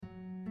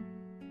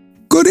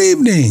Good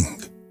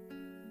evening.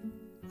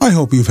 I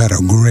hope you've had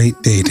a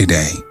great day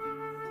today.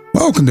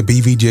 Welcome to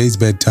BVJ's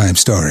Bedtime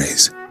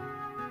Stories.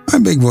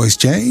 I'm Big Voice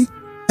Jay,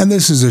 and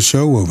this is a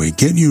show where we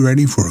get you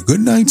ready for a good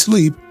night's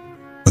sleep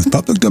with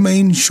public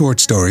domain short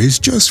stories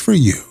just for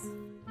you.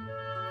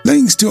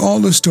 Links to all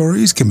the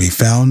stories can be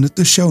found at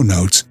the show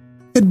notes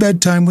at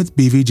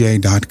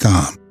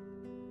bedtimewithbvj.com.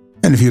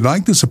 And if you'd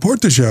like to support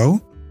the show,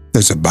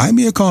 there's a Buy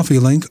Me a Coffee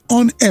link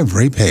on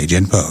every page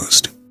and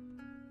post.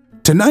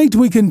 Tonight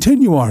we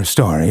continue our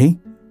story,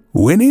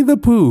 Winnie the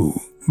Pooh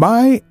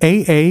by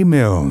A.A.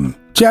 Milne,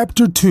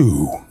 Chapter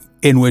 2,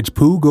 in which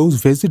Pooh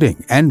goes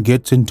visiting and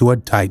gets into a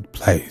tight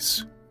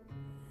place.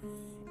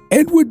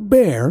 Edward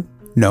Bear,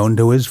 known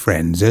to his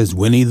friends as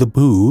Winnie the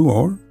Pooh,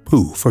 or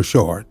Pooh for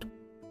short,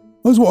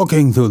 was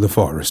walking through the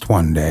forest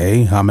one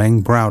day,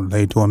 humming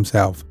proudly to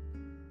himself.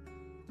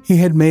 He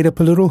had made up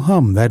a little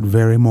hum that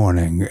very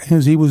morning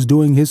as he was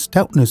doing his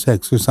stoutness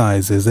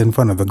exercises in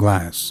front of the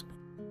glass.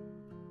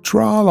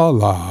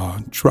 Tra-la-la,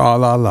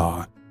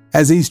 tra-la-la,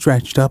 as he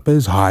stretched up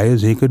as high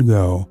as he could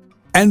go,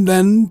 and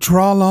then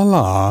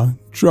tra-la-la,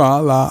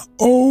 tra-la,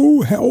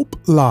 oh, help,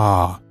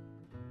 la,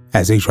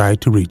 as he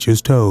tried to reach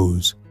his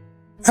toes.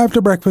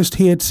 After breakfast,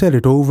 he had said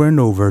it over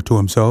and over to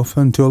himself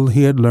until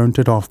he had learnt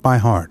it off by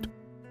heart,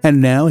 and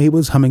now he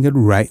was humming it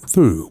right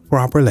through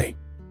properly.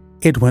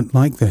 It went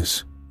like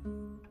this.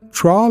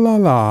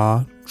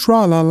 Tra-la-la,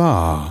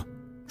 tra-la-la,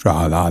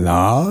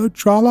 tra-la-la,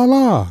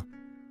 tra-la-la.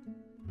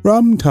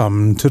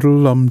 Rum-tum,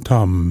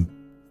 tiddle-lum-tum,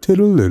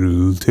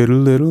 tiddle-little,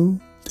 tiddle-little,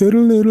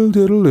 tiddle-little,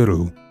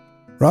 tiddle-little,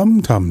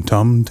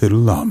 rum-tum-tum,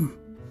 tiddle-lum.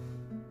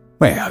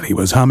 Well, he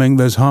was humming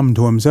this hum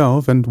to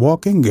himself and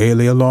walking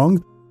gaily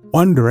along,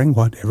 wondering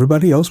what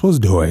everybody else was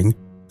doing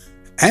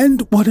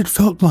and what it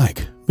felt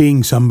like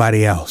being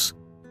somebody else,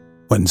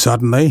 when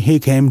suddenly he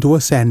came to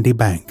a sandy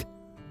bank,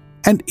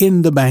 and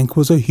in the bank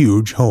was a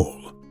huge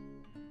hole.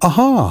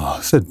 "Aha!"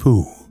 said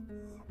Pooh.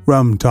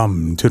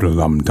 Rum-tum,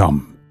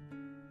 tiddle-lum-tum.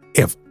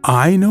 "If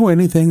I know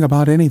anything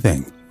about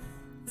anything,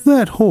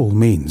 that hole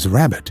means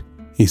rabbit,"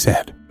 he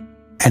said.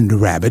 "And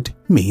rabbit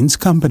means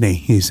company,"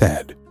 he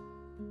said.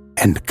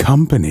 "And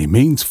company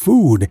means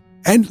food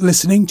and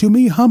listening to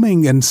me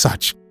humming and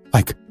such,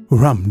 like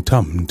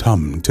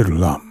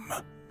rum-tum-tum-tiddle-lum."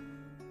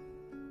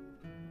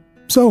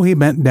 So he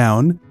bent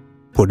down,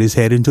 put his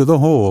head into the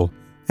hole,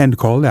 and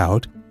called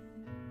out,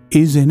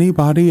 "Is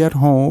anybody at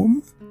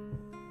home?"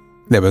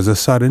 There was a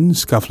sudden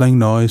scuffling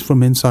noise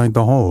from inside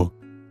the hole,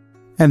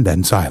 and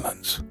then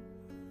silence.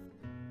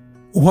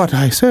 "What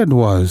I said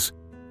was,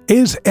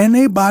 'Is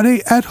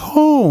anybody at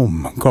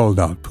home?'" called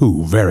out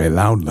Pooh very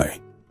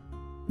loudly.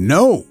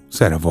 "No,"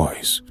 said a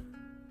voice,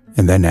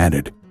 and then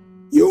added,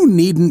 "You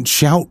needn't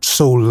shout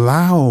so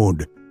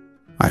loud.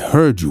 I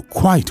heard you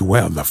quite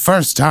well the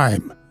first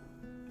time."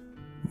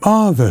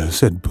 "Bother,"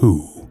 said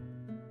Pooh.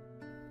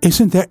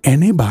 "Isn't there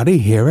anybody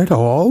here at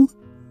all?"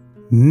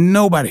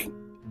 "Nobody."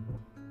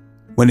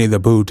 Winnie the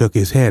Pooh took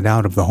his head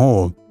out of the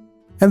hole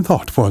and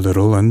thought for a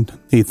little, and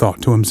he thought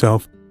to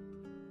himself,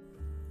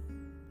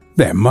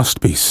 "There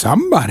must be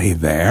somebody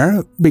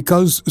there,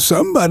 because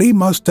somebody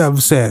must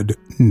have said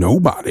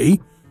nobody."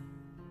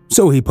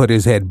 So he put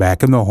his head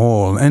back in the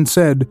hole and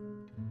said,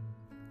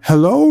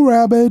 "Hello,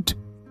 Rabbit.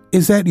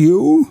 Is that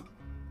you?"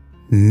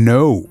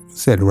 "No,"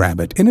 said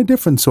Rabbit, in a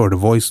different sort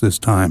of voice this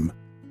time.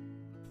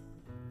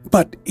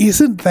 "But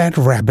isn't that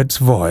Rabbit's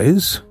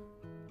voice?"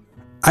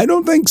 "I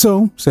don't think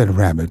so," said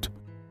Rabbit.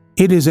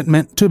 "It isn't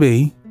meant to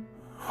be."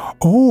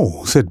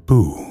 "Oh," said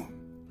Pooh.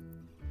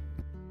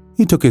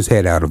 He took his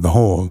head out of the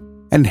hole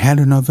and had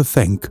another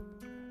think,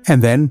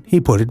 and then he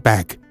put it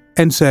back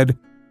and said,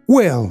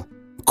 "Well,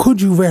 could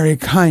you very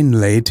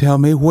kindly tell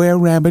me where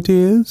Rabbit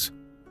is?"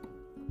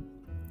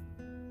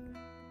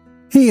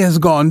 "He has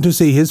gone to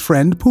see his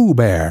friend Pooh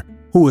Bear,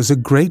 who is a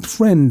great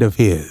friend of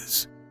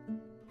his."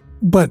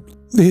 "But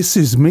this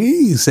is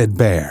me," said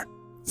Bear,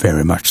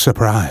 very much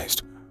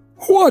surprised.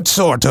 "What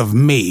sort of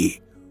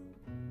me?"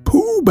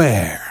 "Pooh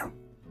Bear."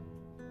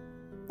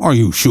 "Are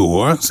you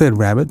sure?" said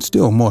Rabbit,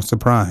 still more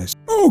surprised.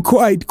 "Oh,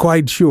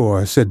 quite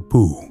sure," said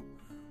Pooh.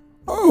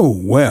 "Oh,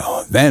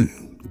 well, then,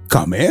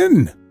 come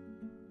in."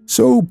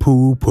 So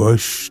Pooh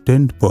pushed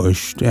and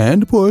pushed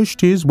and pushed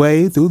his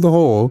way through the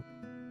hole,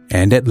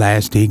 and at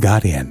last he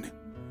got in.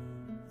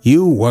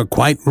 "You were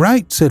quite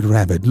right," said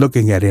Rabbit,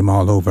 looking at him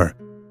all over.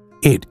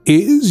 "It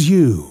is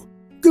you.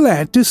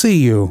 Glad to see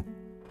you."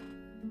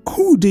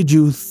 "Who did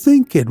you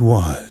think it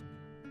was?"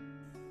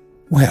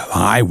 "Well,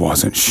 I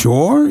wasn't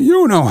sure.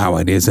 You know how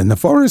it is in the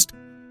forest.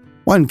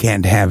 One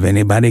can't have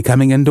anybody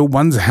coming into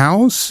one's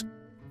house.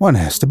 One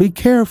has to be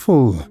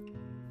careful.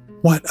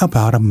 What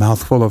about a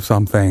mouthful of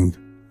something?"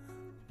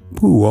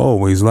 Pooh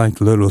always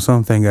liked a little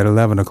something at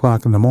 11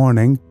 o'clock in the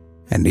morning,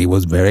 and he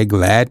was very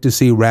glad to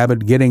see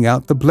Rabbit getting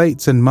out the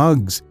plates and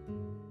mugs.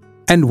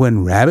 And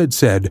when Rabbit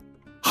said,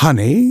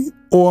 "Honey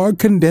or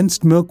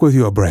condensed milk with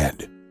your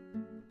bread?"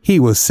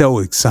 he was so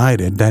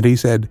excited that he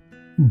said,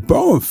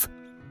 "Both."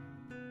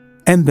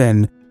 And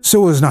then,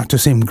 so as not to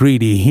seem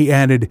greedy, he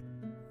added,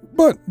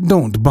 "But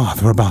don't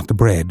bother about the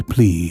bread,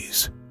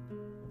 please."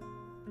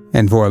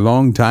 and for a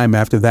long time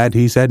after that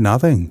he said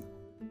nothing,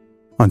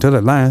 until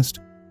at last,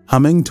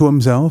 humming to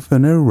himself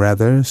in a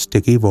rather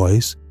sticky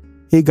voice,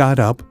 he got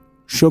up,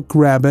 shook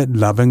Rabbit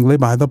lovingly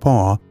by the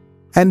paw,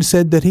 and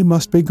said that he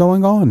must be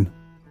going on.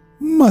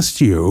 "Must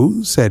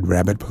you?" said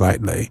Rabbit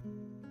politely.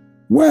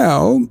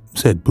 "Well,"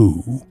 said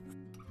Pooh,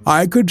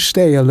 "I could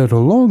stay a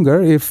little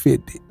longer if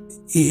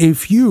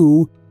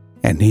you—"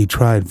 and he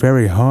tried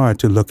very hard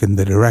to look in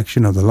the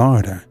direction of the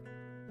larder.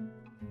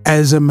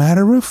 "As a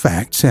matter of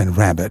fact," said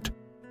Rabbit,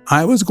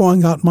 "I was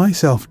going out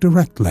myself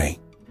directly."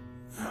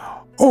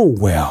 "Oh,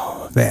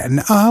 well,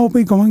 then I'll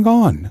be going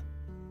on.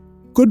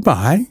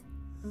 Goodbye."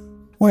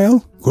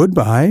 "Well,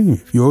 goodbye,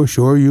 if you're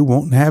sure you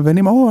won't have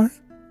any more."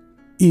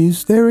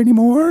 "Is there any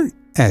more?"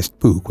 asked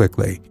Pooh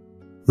quickly.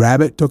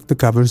 Rabbit took the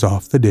covers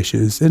off the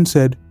dishes and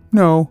said,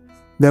 "No,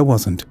 there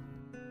wasn't."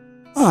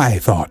 "I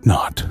thought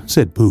not,"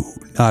 said Pooh,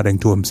 nodding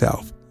to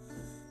himself.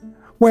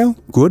 "Well,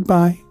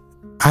 goodbye.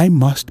 I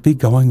must be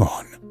going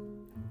on."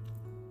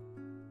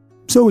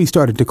 So he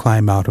started to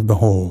climb out of the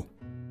hole.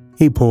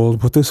 He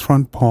pulled with his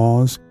front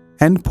paws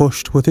and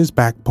pushed with his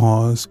back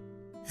paws,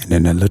 and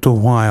in a little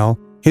while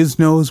his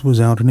nose was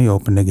out in the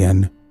open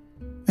again,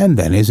 and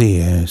then his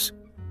ears,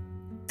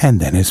 and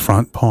then his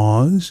front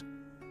paws,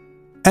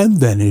 and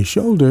then his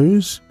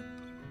shoulders,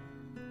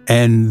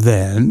 and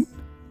then—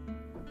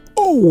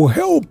 "Oh,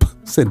 help!"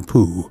 said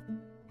Pooh.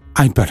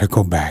 "I'd better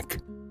go back."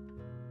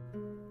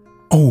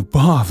 "Oh,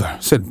 bother,"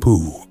 said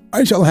Pooh.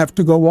 "I shall have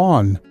to go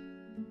on."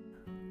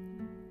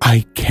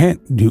 "I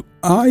can't do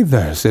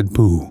either," said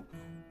Pooh.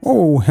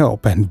 "Oh,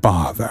 help and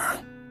bother."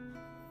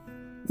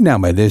 Now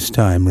by this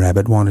time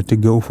Rabbit wanted to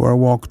go for a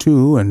walk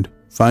too, and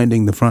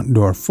finding the front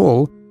door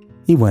full,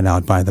 he went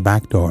out by the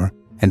back door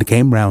and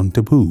came round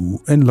to Pooh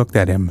and looked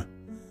at him.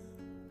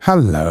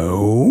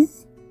 "Hello?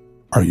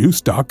 Are you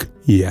stuck?"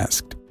 he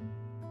asked.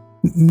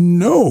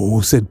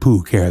 "No," said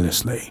Pooh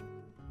carelessly.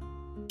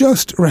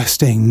 "Just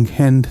resting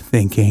and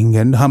thinking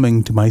and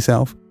humming to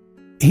myself.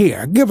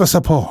 Here, give us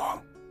a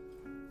paw."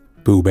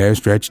 Pooh Bear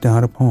stretched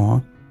out a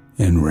paw,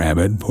 and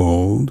Rabbit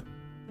pulled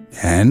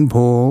and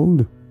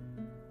pulled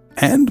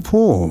and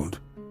pulled.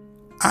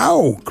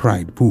 "Ow!"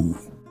 cried Pooh.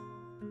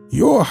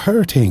 "You're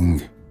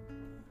hurting."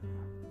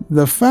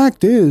 "The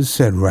fact is,"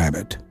 said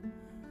Rabbit,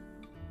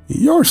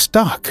 "you're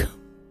stuck."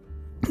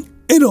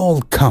 "It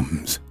all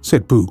comes,"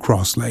 said Pooh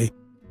crossly,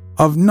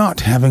 "of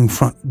not having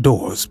front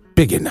doors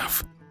big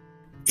enough."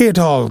 "It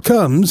all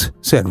comes,"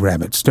 said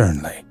Rabbit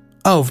sternly,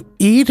 "of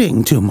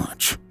eating too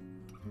much."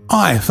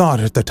 "I thought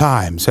at the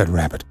time," said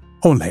Rabbit,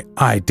 "only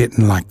I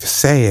didn't like to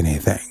say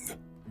anything."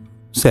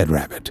 Said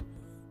Rabbit.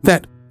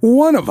 "That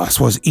one of us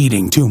was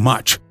eating too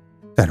much,"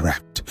 said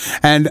Rabbit,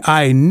 "and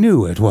I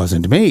knew it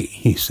wasn't me,"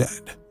 he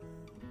said.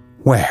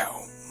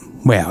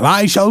 Well,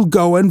 I shall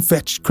go and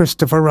fetch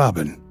Christopher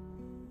Robin."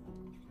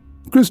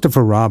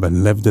 Christopher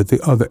Robin lived at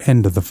the other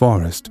end of the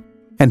forest,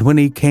 and when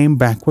he came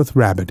back with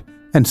Rabbit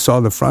and saw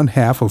the front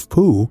half of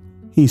Pooh,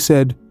 he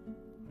said,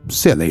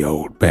 "Silly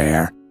old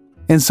bear,"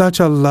 in such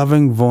a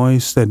loving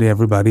voice that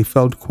everybody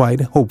felt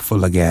quite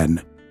hopeful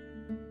again.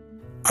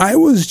 "I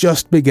was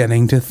just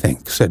beginning to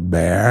think," said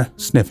Bear,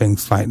 sniffing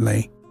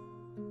slightly,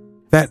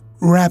 "that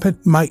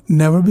Rabbit might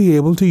never be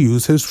able to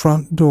use his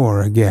front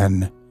door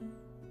again.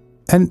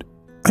 And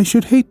I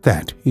should hate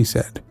that," he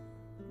said.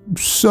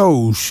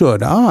 "So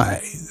should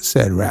I,"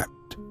 said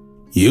Rabbit.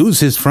 "Use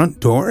his front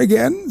door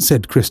again?"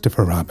 said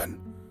Christopher Robin.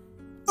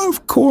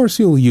 "Of course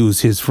he'll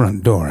use his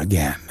front door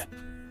again."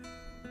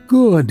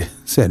 "Good,"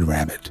 said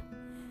Rabbit.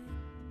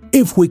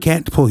 "If we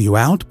can't pull you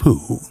out,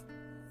 Pooh,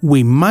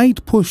 we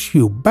might push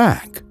you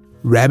back."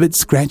 Rabbit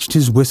scratched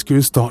his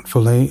whiskers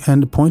thoughtfully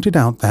and pointed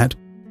out that,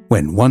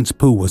 when once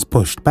Pooh was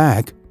pushed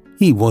back,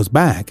 he was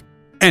back,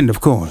 and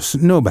of course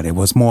nobody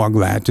was more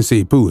glad to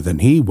see Pooh than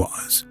he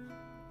was.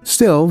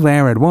 Still,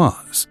 there it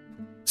was.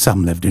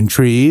 Some lived in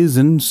trees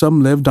and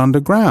some lived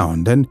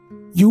underground, and—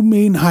 "You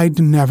mean I'd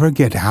never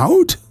get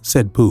out?"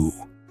 said Pooh.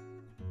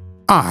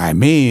 "I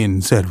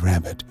mean," said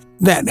Rabbit,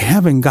 "that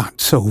having got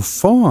so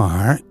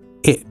far,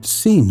 it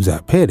seems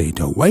a pity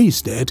to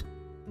waste it."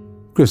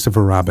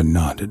 Christopher Robin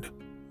nodded.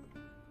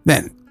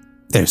 "Then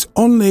there's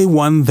only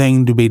one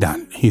thing to be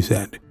done," he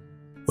said.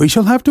 "We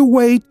shall have to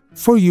wait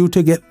for you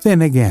to get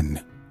thin again."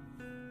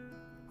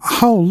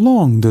 "How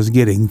long does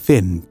getting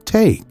thin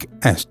take?"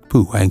 asked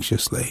Pooh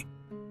anxiously.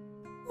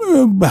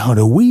 "About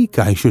a week,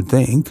 I should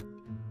think."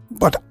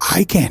 "But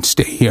I can't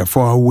stay here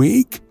for a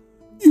week."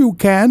 "You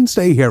can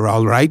stay here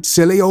all right,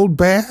 silly old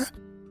bear.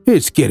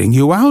 It's getting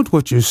you out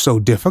which is so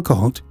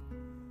difficult."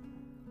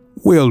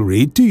 "We'll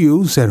read to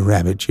you," said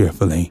Rabbit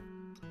cheerfully.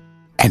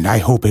 "And I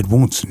hope it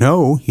won't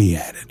snow," he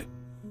added.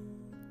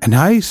 "And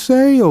I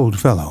say, old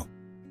fellow,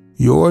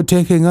 you're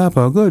taking up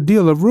a good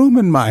deal of room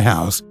in my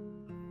house.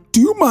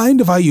 Do you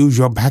mind if I use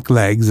your back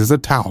legs as a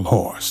towel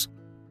horse?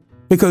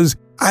 Because,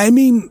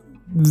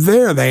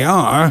 there they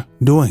are,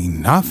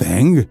 doing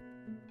nothing.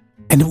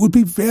 And it would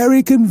be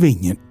very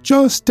convenient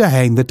just to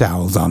hang the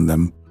towels on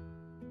them."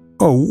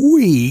 "A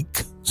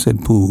week,"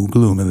 said Pooh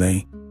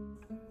gloomily.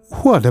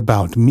 "What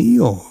about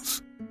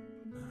meals?"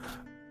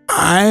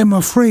 I'm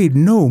afraid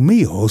no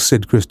meal,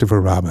 said Christopher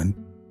Robin,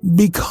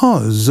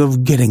 because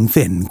of getting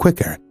thin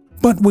quicker,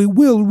 but we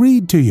will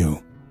read to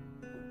you.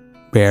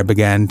 Bear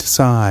began to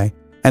sigh,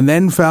 and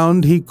then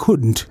found he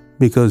couldn't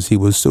because he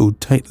was so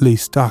tightly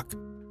stuck,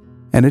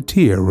 and a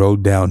tear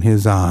rolled down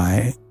his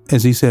eye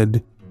as he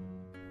said,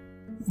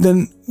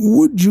 Then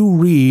would you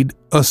read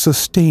a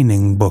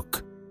sustaining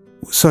book,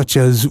 such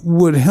as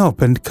would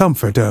help and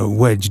comfort a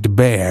wedged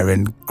bear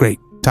in great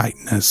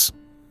tightness?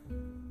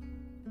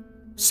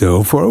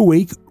 So for a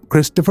week,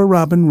 Christopher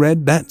Robin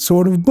read that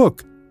sort of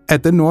book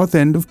at the north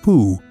end of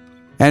Pooh,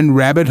 and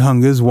Rabbit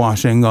hung his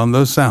washing on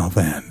the south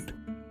end.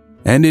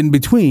 And in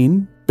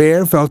between,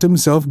 Bear felt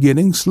himself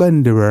getting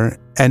slenderer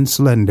and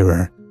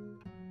slenderer.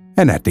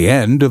 And at the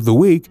end of the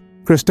week,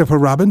 Christopher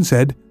Robin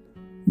said,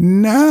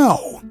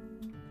 Now!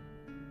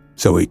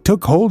 So he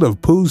took hold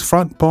of Pooh's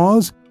front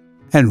paws,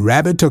 and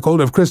Rabbit took hold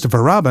of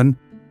Christopher Robin,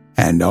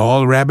 and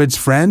all Rabbit's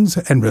friends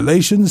and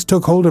relations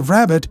took hold of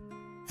Rabbit,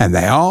 and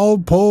they all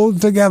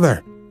pulled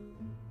together.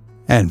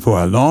 And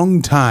for a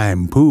long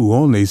time Pooh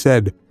only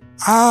said,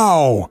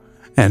 Ow!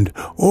 And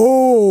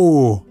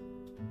Oh!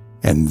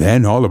 And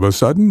then all of a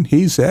sudden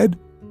he said,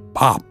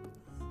 Pop!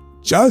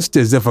 Just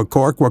as if a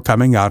cork were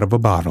coming out of a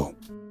bottle.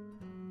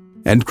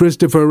 And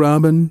Christopher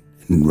Robin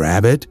and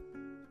Rabbit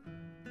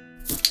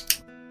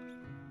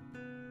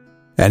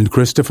and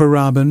Christopher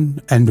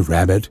Robin and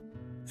Rabbit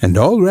and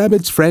all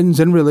Rabbit's friends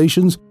and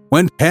relations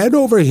went head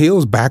over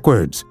heels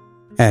backwards,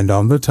 and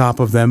on the top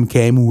of them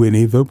came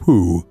Winnie the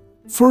Pooh,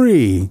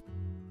 free.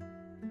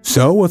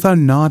 So with a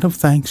nod of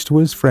thanks to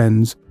his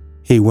friends,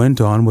 he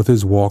went on with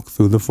his walk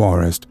through the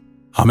forest,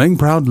 humming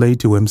proudly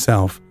to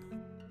himself.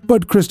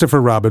 But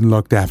Christopher Robin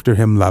looked after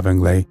him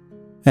lovingly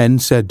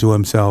and said to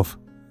himself,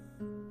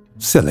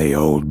 Silly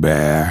old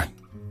bear.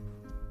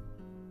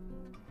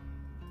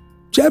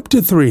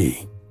 Chapter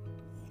 3,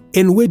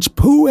 in which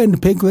Pooh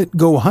and Piglet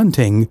go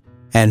hunting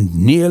and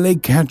nearly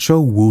catch a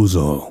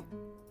woozle.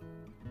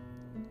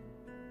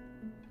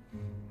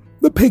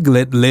 The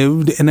Piglet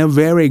lived in a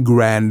very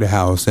grand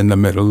house in the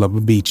middle of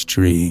a beech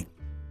tree,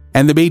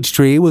 and the beech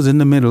tree was in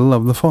the middle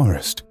of the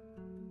forest,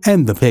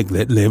 and the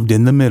Piglet lived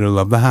in the middle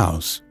of the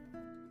house.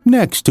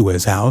 Next to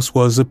his house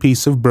was a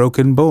piece of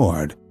broken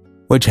board,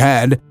 which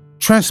had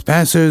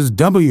Trespassers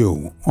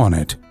W on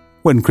it.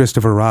 When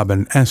Christopher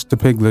Robin asked the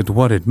Piglet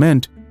what it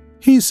meant,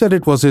 he said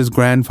it was his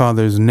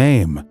grandfather's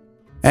name,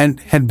 and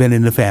had been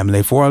in the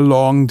family for a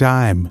long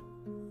time.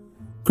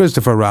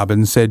 Christopher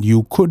Robin said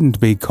you couldn't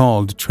be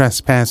called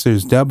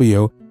Trespassers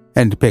W,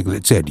 and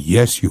Piglet said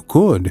yes you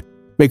could,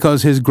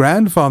 because his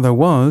grandfather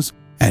was,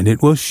 and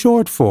it was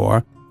short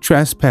for,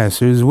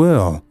 Trespassers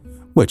Will,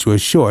 which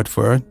was short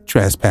for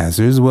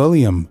Trespassers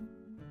William.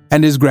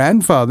 And his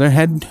grandfather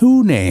had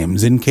 2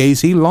 names in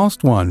case he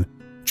lost one,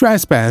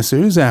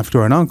 Trespassers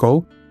after an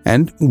uncle,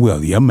 and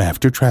William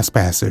after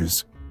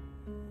Trespassers.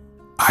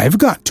 I've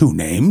got 2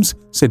 names,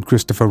 said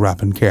Christopher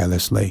Robin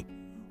carelessly.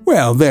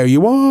 Well, there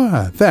you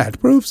are. That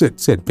proves it,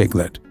 said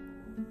Piglet.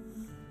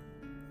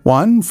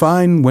 One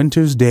fine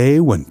winter's day,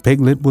 when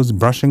Piglet was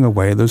brushing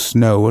away the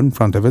snow in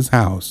front of his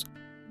house,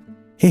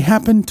 he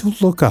happened to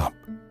look up,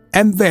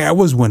 and there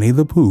was Winnie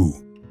the Pooh.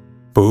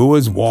 Pooh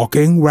was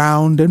walking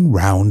round and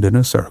round in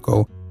a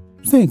circle,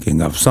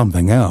 thinking of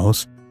something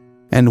else,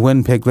 and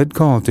when Piglet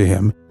called to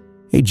him,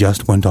 he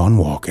just went on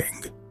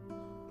walking.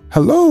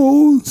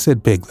 Hello,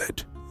 said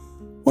Piglet.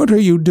 What are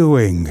you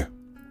doing?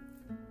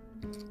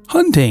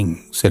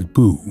 Hunting, said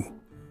Pooh.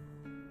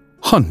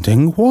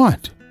 Hunting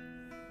what?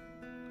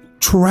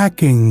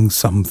 Tracking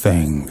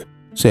something,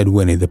 said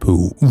Winnie the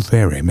Pooh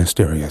very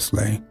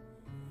mysteriously.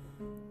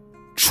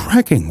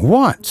 Tracking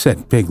what?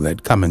 Said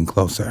Piglet, coming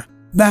closer.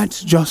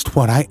 That's just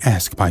what I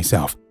ask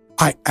myself.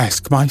 I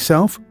ask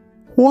myself,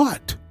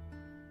 what?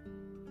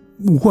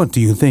 What do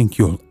you think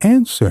you'll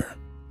answer?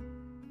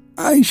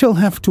 I shall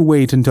have to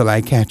wait until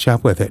I catch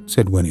up with it,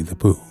 said Winnie the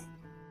Pooh.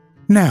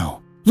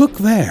 Now, look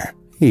there.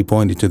 He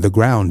pointed to the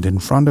ground in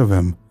front of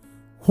him.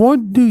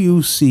 What do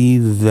you see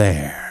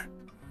there?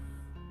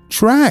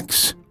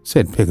 Tracks,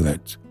 said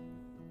Piglet.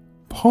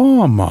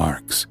 Paw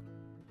marks.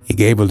 He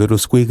gave a little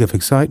squeak of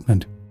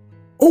excitement.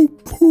 Oh,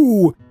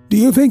 Pooh, do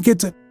you think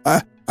it's a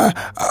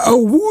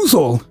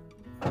woozle?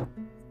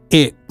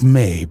 It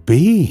may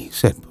be,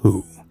 said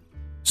Pooh.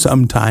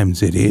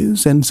 Sometimes it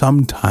is, and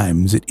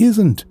sometimes it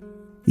isn't.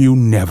 You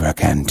never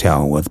can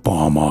tell with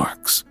paw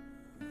marks.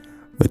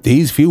 With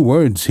these few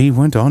words he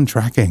went on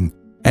tracking,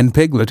 and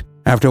Piglet,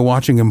 after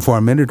watching him for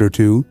a minute or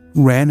 2,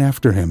 ran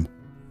after him.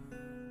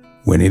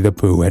 Winnie the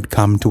Pooh had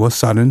come to a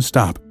sudden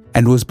stop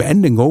and was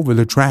bending over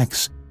the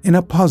tracks in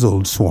a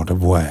puzzled sort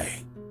of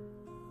way.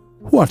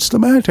 What's the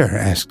matter?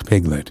 asked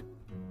Piglet.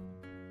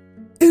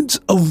 It's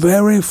a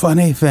very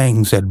funny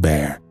thing, said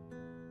Bear.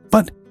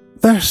 But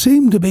there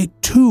seem to be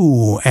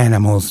 2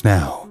 animals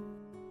now.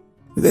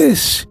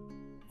 This,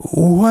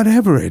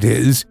 whatever it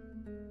is,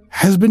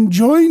 has been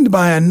joined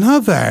by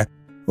another,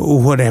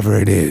 whatever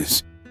it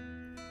is,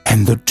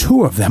 and the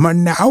 2 of them are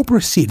now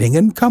proceeding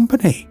in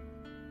company.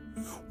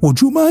 Would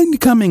you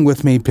mind coming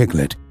with me,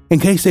 Piglet, in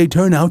case they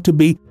turn out to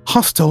be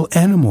hostile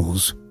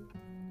animals?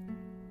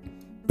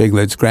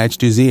 Piglet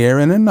scratched his ear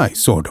in a nice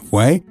sort of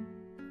way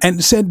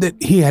and said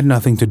that he had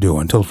nothing to do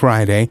until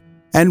Friday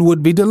and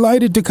would be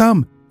delighted to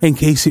come in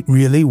case it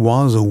really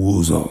was a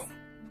woozle.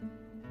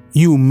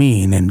 "You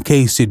mean in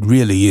case it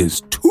really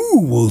is 2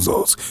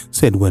 woozles,"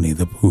 said Winnie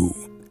the Pooh.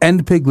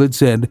 And Piglet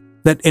said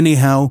that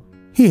anyhow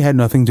he had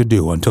nothing to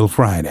do until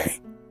Friday.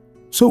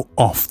 So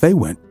off they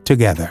went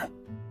together.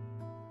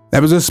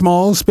 There was a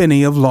small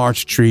spinney of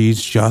larch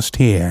trees just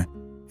here,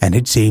 and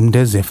it seemed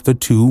as if the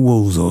 2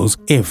 woozles,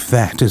 if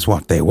that is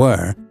what they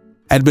were,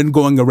 had been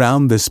going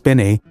around the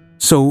spinney,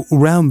 so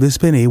round the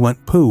spinney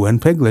went Pooh and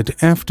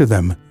Piglet after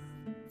them,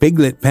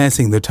 Piglet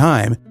passing the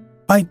time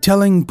by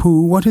telling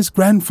Pooh what his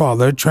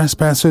grandfather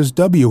Trespassers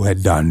W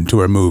had done to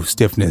remove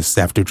stiffness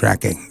after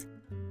tracking,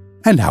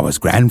 and how his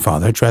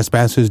grandfather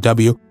Trespassers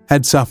W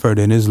had suffered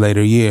in his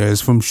later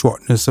years from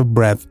shortness of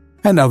breath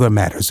and other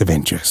matters of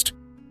interest,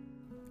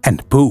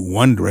 and Pooh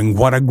wondering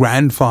what a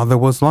grandfather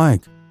was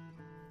like,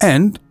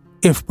 and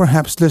if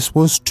perhaps this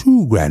was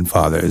 2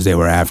 grandfathers they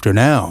were after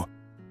now,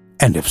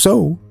 and if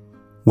so,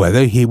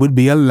 whether he would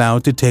be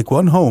allowed to take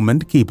one home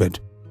and keep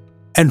it,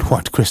 and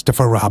what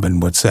Christopher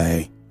Robin would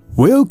say.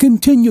 We'll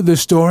continue the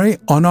story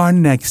on our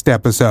next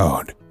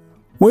episode.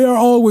 We are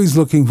always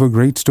looking for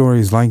great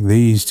stories like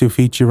these to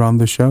feature on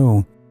the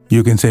show.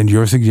 You can send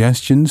your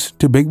suggestions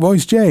to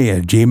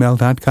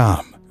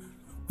bigvoicej@gmail.com.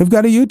 We've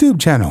got a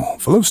YouTube channel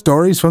full of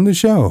stories from the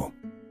show.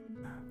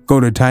 Go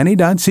to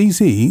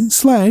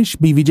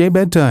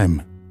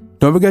tiny.cc/bvjbedtime.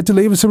 Don't forget to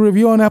leave us a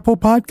review on Apple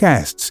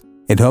Podcasts.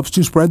 It helps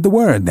to spread the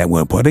word that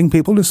we're putting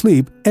people to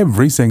sleep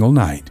every single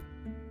night.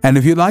 And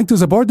if you'd like to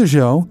support the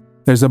show,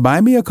 there's a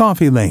Buy Me a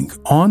Coffee link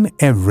on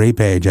every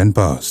page and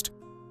post.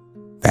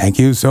 Thank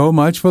you so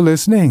much for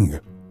listening.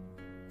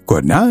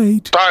 Good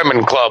night.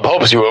 Diamond Club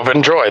hopes you have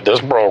enjoyed this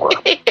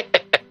program.